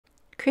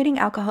Creating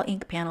alcohol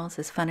ink panels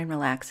is fun and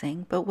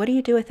relaxing, but what do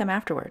you do with them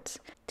afterwards?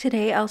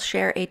 Today I'll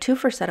share a 2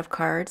 for set of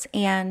cards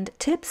and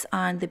tips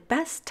on the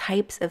best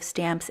types of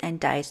stamps and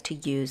dies to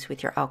use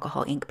with your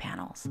alcohol ink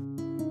panels.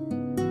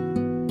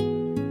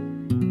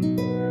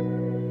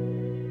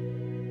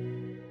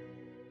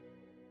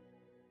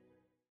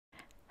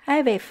 I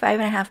have a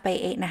 5.5 by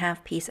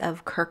 8.5 piece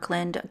of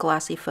Kirkland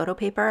glossy photo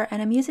paper,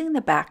 and I'm using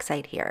the back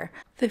side here.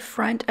 The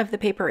front of the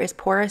paper is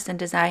porous and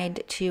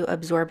designed to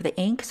absorb the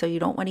ink, so you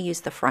don't want to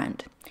use the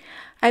front.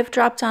 I've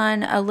dropped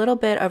on a little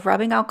bit of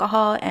rubbing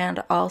alcohol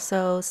and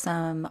also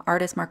some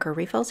artist marker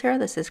refills here.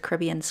 This is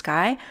Caribbean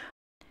Sky.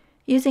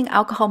 Using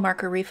alcohol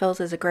marker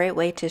refills is a great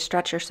way to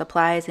stretch your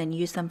supplies and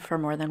use them for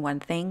more than one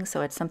thing,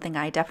 so it's something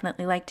I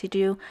definitely like to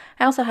do.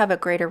 I also have a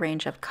greater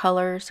range of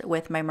colors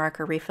with my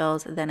marker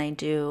refills than I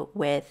do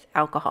with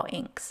alcohol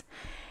inks.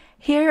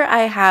 Here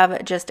I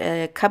have just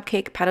a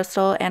cupcake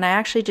pedestal, and I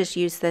actually just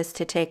use this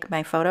to take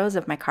my photos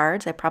of my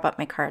cards. I prop up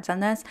my cards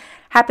on this.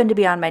 Happened to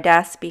be on my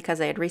desk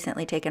because I had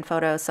recently taken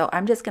photos, so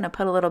I'm just going to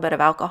put a little bit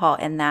of alcohol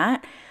in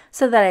that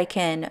so that I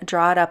can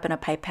draw it up in a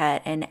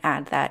pipette and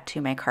add that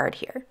to my card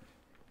here.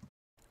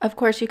 Of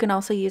course, you can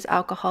also use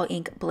alcohol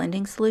ink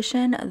blending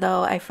solution,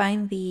 though I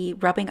find the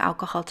rubbing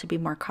alcohol to be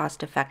more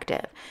cost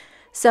effective.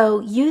 So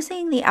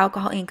using the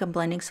alcohol ink and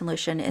blending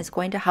solution is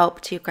going to help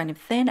to kind of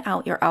thin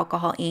out your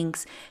alcohol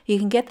inks. You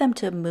can get them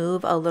to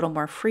move a little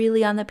more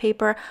freely on the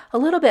paper, a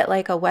little bit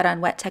like a wet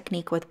on wet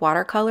technique with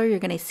watercolor. You're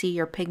going to see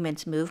your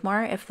pigments move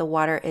more if the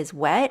water is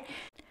wet.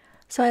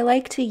 So I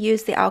like to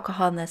use the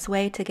alcohol in this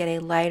way to get a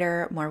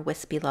lighter, more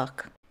wispy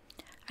look.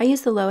 I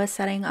use the lowest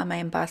setting on my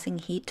embossing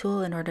heat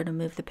tool in order to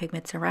move the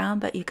pigments around,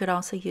 but you could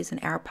also use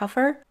an air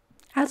puffer.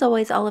 As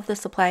always, all of the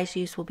supplies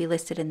used will be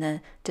listed in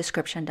the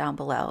description down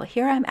below.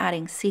 Here I'm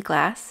adding sea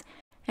glass,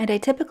 and I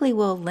typically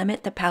will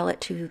limit the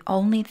palette to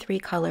only 3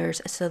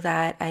 colors so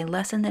that I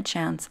lessen the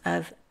chance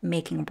of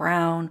making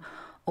brown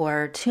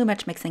or too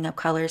much mixing of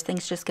colors.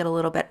 Things just get a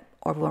little bit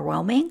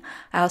overwhelming.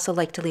 I also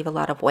like to leave a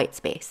lot of white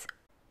space.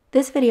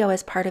 This video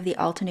is part of the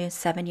Altenew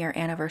 7-year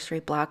anniversary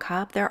blog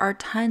hop. There are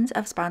tons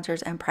of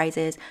sponsors and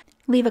prizes.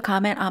 Leave a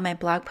comment on my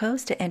blog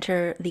post to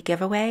enter the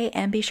giveaway,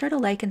 and be sure to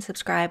like and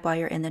subscribe while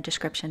you're in the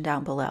description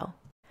down below.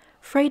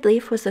 Frayed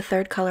leaf was the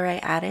 3rd color I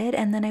added,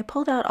 and then I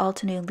pulled out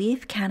Altenew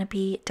leaf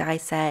canopy die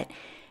set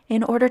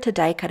in order to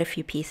die cut a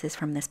few pieces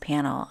from this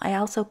panel. I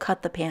also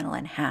cut the panel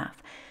in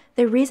half.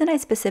 The reason I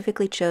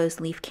specifically chose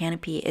leaf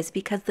canopy is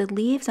because the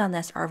leaves on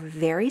this are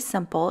very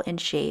simple in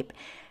shape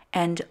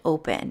and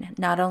open,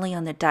 not only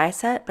on the die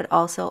set, but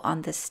also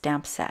on the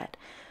stamp set.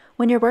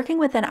 When you're working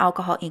with an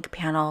alcohol ink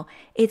panel,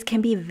 it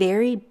can be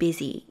very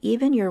busy.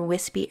 Even your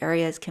wispy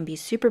areas can be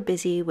super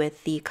busy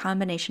with the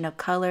combination of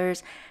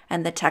colors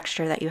and the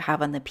texture that you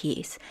have on the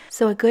piece.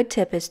 So a good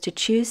tip is to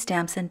choose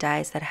stamps and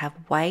dies that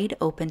have wide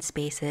open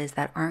spaces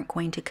that aren't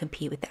going to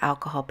compete with the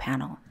alcohol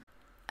panel.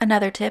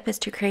 Another tip is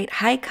to create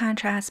high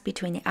contrast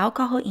between the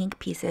alcohol ink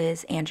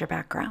pieces and your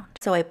background.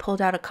 So I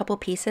pulled out a couple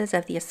pieces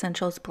of the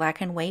Essentials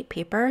black and white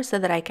paper so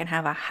that I can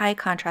have a high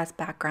contrast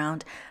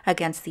background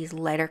against these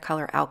lighter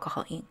color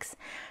alcohol inks.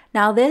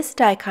 Now this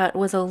die cut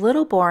was a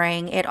little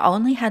boring. It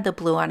only had the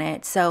blue on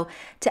it. So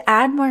to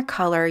add more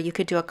color, you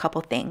could do a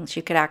couple things.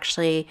 You could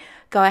actually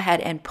go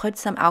ahead and put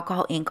some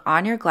alcohol ink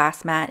on your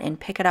glass mat and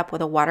pick it up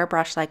with a water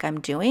brush like I'm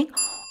doing.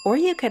 Or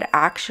you could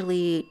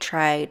actually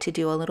try to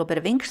do a little bit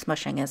of ink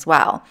smushing as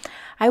well.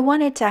 I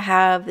wanted to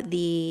have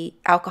the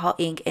alcohol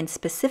ink in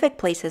specific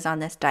places on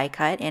this die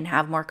cut and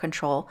have more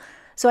control,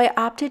 so I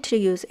opted to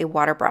use a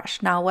water brush.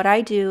 Now what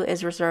I do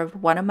is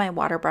reserve one of my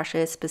water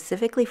brushes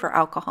specifically for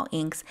alcohol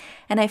inks,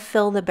 and I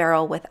fill the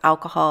barrel with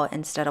alcohol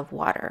instead of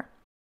water.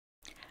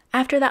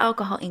 After the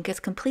alcohol ink is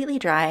completely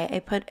dry, I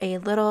put a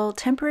little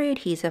temporary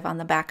adhesive on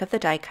the back of the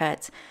die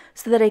cuts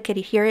so that I could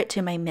adhere it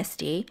to my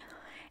MISTI.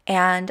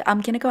 And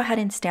I'm going to go ahead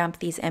and stamp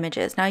these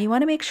images. Now you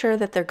want to make sure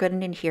that they're good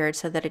and adhered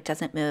so that it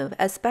doesn't move,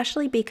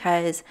 especially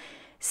because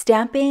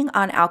stamping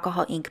on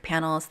alcohol ink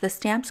panels, the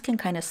stamps can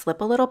kind of slip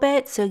a little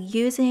bit. So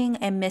using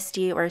a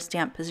MISTI or a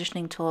stamp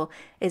positioning tool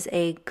is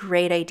a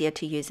great idea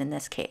to use in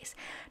this case.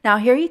 Now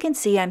here you can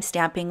see I'm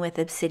stamping with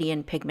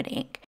Obsidian pigment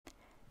ink.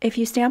 If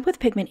you stamp with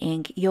pigment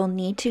ink, you'll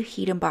need to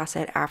heat emboss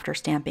it after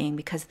stamping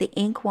because the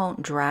ink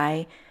won't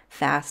dry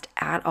fast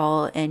at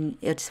all, and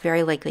it's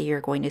very likely you're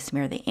going to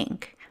smear the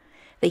ink.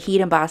 The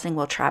heat embossing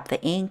will trap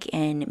the ink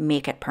and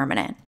make it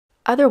permanent.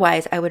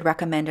 Otherwise, I would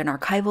recommend an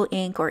archival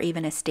ink or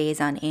even a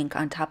stays-on ink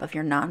on top of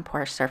your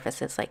non-porous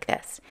surfaces like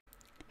this.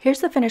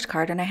 Here's the finished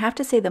card, and I have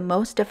to say the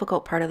most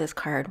difficult part of this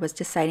card was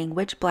deciding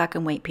which black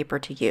and white paper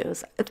to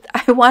use.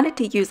 I wanted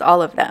to use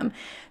all of them.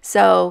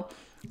 So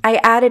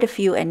I added a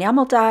few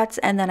enamel dots,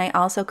 and then I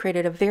also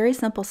created a very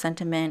simple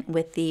sentiment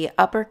with the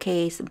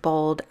uppercase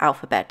bold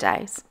alphabet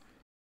dies.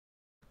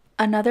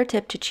 Another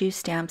tip to choose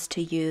stamps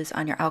to use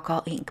on your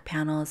alcohol ink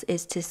panels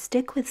is to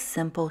stick with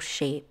simple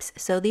shapes.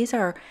 So these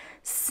are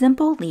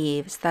simple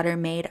leaves that are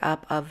made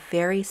up of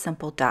very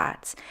simple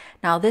dots.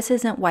 Now this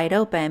isn't wide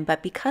open,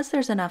 but because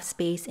there's enough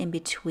space in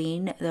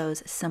between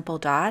those simple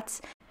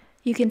dots,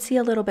 You can see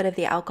a little bit of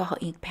the alcohol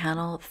ink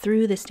panel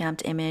through the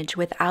stamped image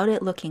without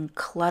it looking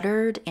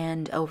cluttered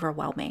and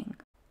overwhelming.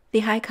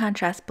 The high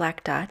contrast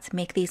black dots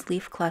make these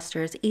leaf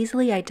clusters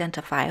easily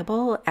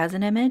identifiable as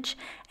an image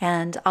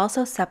and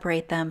also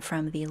separate them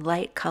from the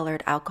light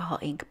colored alcohol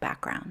ink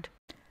background.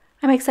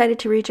 I'm excited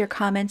to read your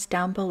comments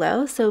down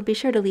below, so be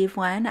sure to leave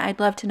one. I'd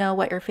love to know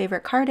what your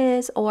favorite card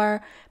is,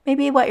 or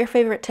maybe what your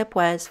favorite tip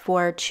was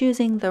for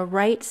choosing the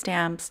right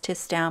stamps to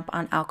stamp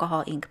on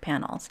alcohol ink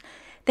panels.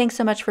 Thanks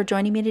so much for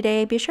joining me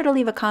today. Be sure to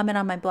leave a comment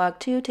on my blog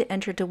too to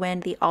enter to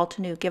win the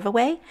Altenew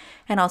giveaway,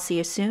 and I'll see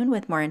you soon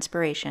with more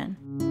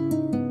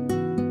inspiration.